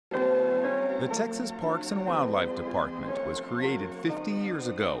The Texas Parks and Wildlife Department was created 50 years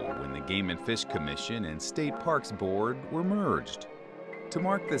ago when the Game and Fish Commission and State Parks Board were merged. To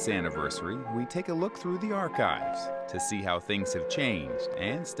mark this anniversary, we take a look through the archives to see how things have changed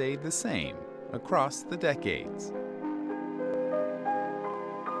and stayed the same across the decades.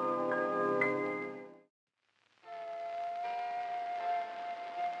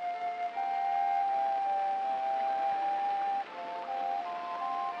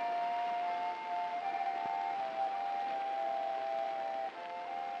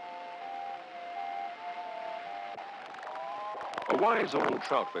 A wise old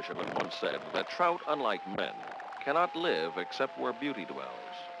trout fisherman once said that trout, unlike men, cannot live except where beauty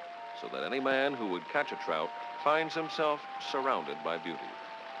dwells, so that any man who would catch a trout finds himself surrounded by beauty.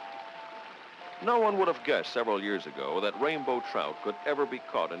 No one would have guessed several years ago that rainbow trout could ever be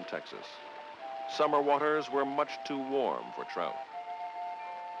caught in Texas. Summer waters were much too warm for trout.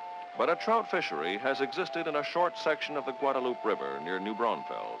 But a trout fishery has existed in a short section of the Guadalupe River near New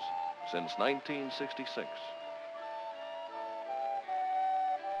Braunfels since 1966.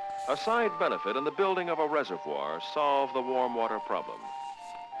 A side benefit in the building of a reservoir solved the warm water problem.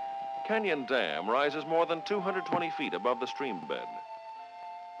 Canyon Dam rises more than 220 feet above the stream bed.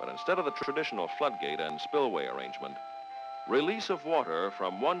 But instead of the traditional floodgate and spillway arrangement, release of water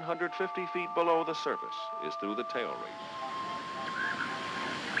from 150 feet below the surface is through the tail reef.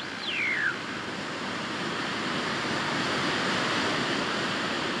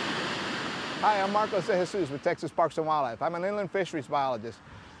 Hi, I'm Marcos De Jesus with Texas Parks and Wildlife. I'm an inland fisheries biologist.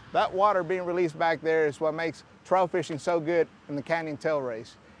 That water being released back there is what makes trout fishing so good in the canyon tail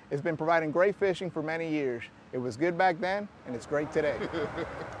race. It's been providing great fishing for many years. It was good back then, and it's great today.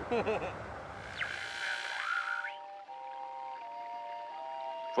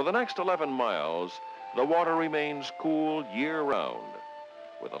 For the next 11 miles, the water remains cool year-round,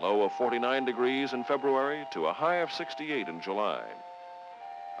 with a low of 49 degrees in February to a high of 68 in July.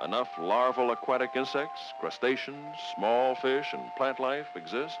 Enough larval aquatic insects, crustaceans, small fish, and plant life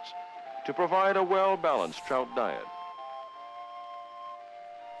exists to provide a well-balanced trout diet.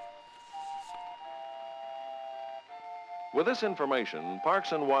 With this information,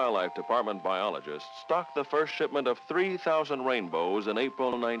 Parks and Wildlife Department biologists stocked the first shipment of 3,000 rainbows in April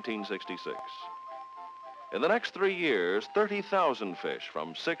 1966. In the next 3 years, 30,000 fish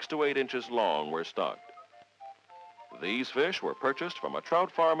from 6 to 8 inches long were stocked. These fish were purchased from a trout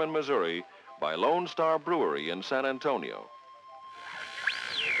farm in Missouri by Lone Star Brewery in San Antonio.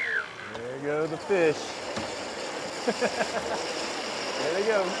 There go the fish. There they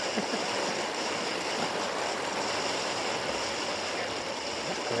go.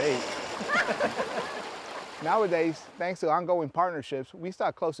 That's great. Nowadays, thanks to ongoing partnerships, we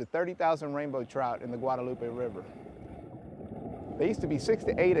stock close to 30,000 rainbow trout in the Guadalupe River. They used to be 6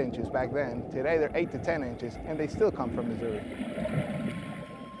 to 8 inches back then. Today they're 8 to 10 inches, and they still come from Missouri.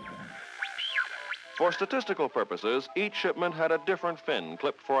 For statistical purposes, each shipment had a different fin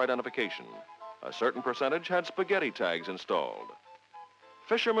clipped for identification. A certain percentage had spaghetti tags installed.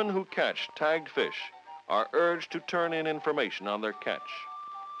 Fishermen who catch tagged fish are urged to turn in information on their catch.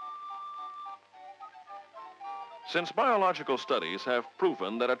 Since biological studies have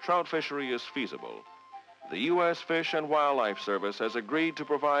proven that a trout fishery is feasible, the U.S. Fish and Wildlife Service has agreed to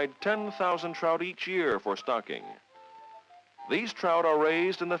provide 10,000 trout each year for stocking. These trout are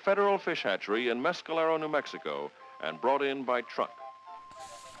raised in the federal fish hatchery in Mescalero, New Mexico, and brought in by truck.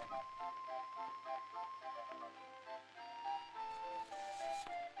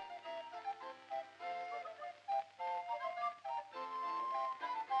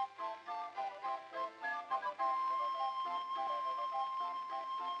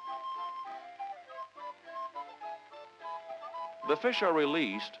 The fish are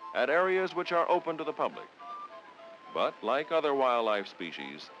released at areas which are open to the public. But like other wildlife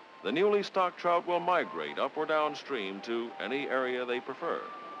species, the newly stocked trout will migrate up or downstream to any area they prefer.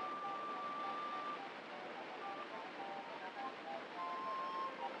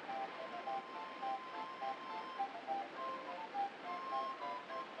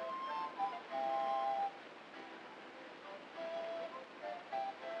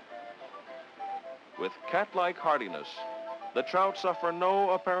 With cat-like hardiness, the trout suffer no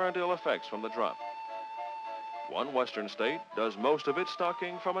apparent ill effects from the drop. One western state does most of its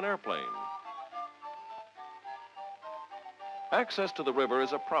stocking from an airplane. Access to the river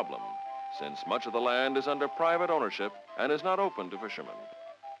is a problem, since much of the land is under private ownership and is not open to fishermen.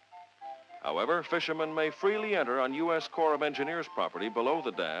 However, fishermen may freely enter on U.S. Corps of Engineers property below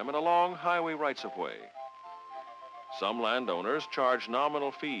the dam and along highway rights-of-way. Some landowners charge nominal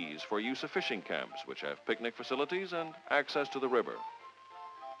fees for use of fishing camps, which have picnic facilities and access to the river.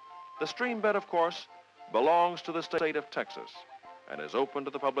 The stream bed, of course, belongs to the state of Texas and is open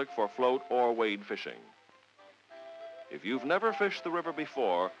to the public for float or wade fishing. If you've never fished the river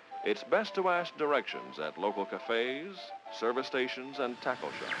before, it's best to ask directions at local cafes, service stations, and tackle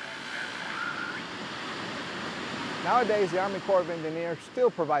shops. Nowadays, the Army Corps of Engineers still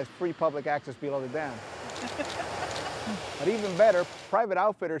provides free public access below the dam. But even better, private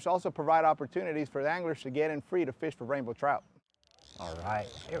outfitters also provide opportunities for the anglers to get in free to fish for rainbow trout. All right,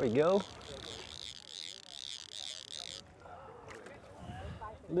 here we go.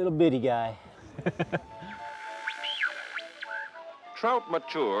 Little bitty guy. Trout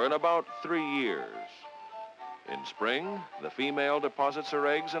mature in about 3 years. In spring, the female deposits her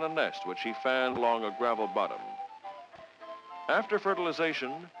eggs in a nest which she fanned along a gravel bottom. After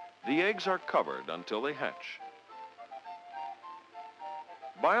fertilization, the eggs are covered until they hatch.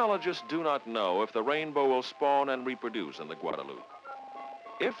 Biologists do not know if the rainbow will spawn and reproduce in the Guadalupe.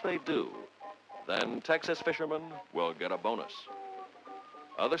 If they do, then Texas fishermen will get a bonus.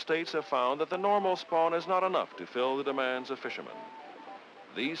 Other states have found that the normal spawn is not enough to fill the demands of fishermen.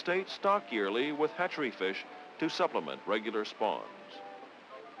 These states stock yearly with hatchery fish to supplement regular spawns.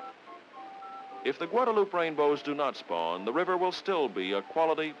 If the Guadalupe rainbows do not spawn, the river will still be a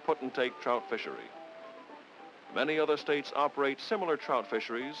quality put-and-take trout fishery. Many other states operate similar trout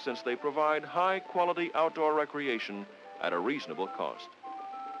fisheries since they provide high-quality outdoor recreation at a reasonable cost.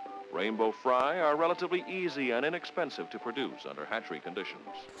 Rainbow fry are relatively easy and inexpensive to produce under hatchery conditions.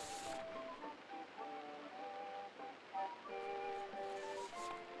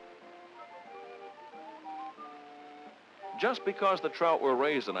 Just because the trout were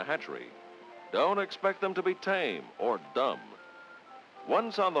raised in a hatchery, don't expect them to be tame or dumb.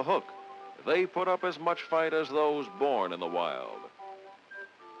 Once on the hook, they put up as much fight as those born in the wild.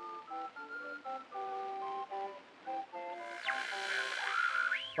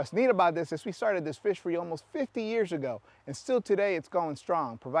 What's neat about this is we started this fishery almost 50 years ago, and still today it's going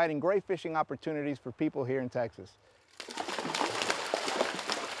strong, providing great fishing opportunities for people here in Texas.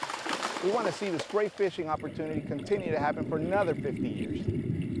 We want to see this great fishing opportunity continue to happen for another 50 years.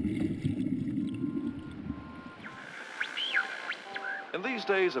 In these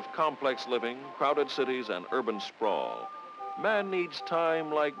days of complex living, crowded cities, and urban sprawl, man needs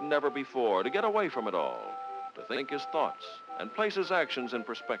time like never before to get away from it all, to think his thoughts and place his actions in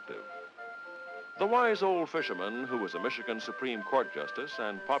perspective. The wise old fisherman, who was a Michigan Supreme Court justice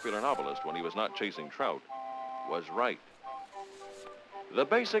and popular novelist when he was not chasing trout, was right. The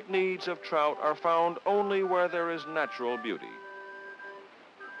basic needs of trout are found only where there is natural beauty.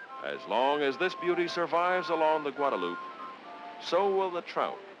 As long as this beauty survives along the Guadalupe, so will the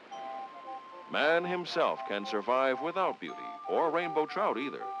trout. Man himself can survive without beauty, or rainbow trout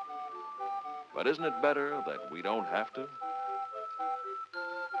either. But isn't it better that we don't have to?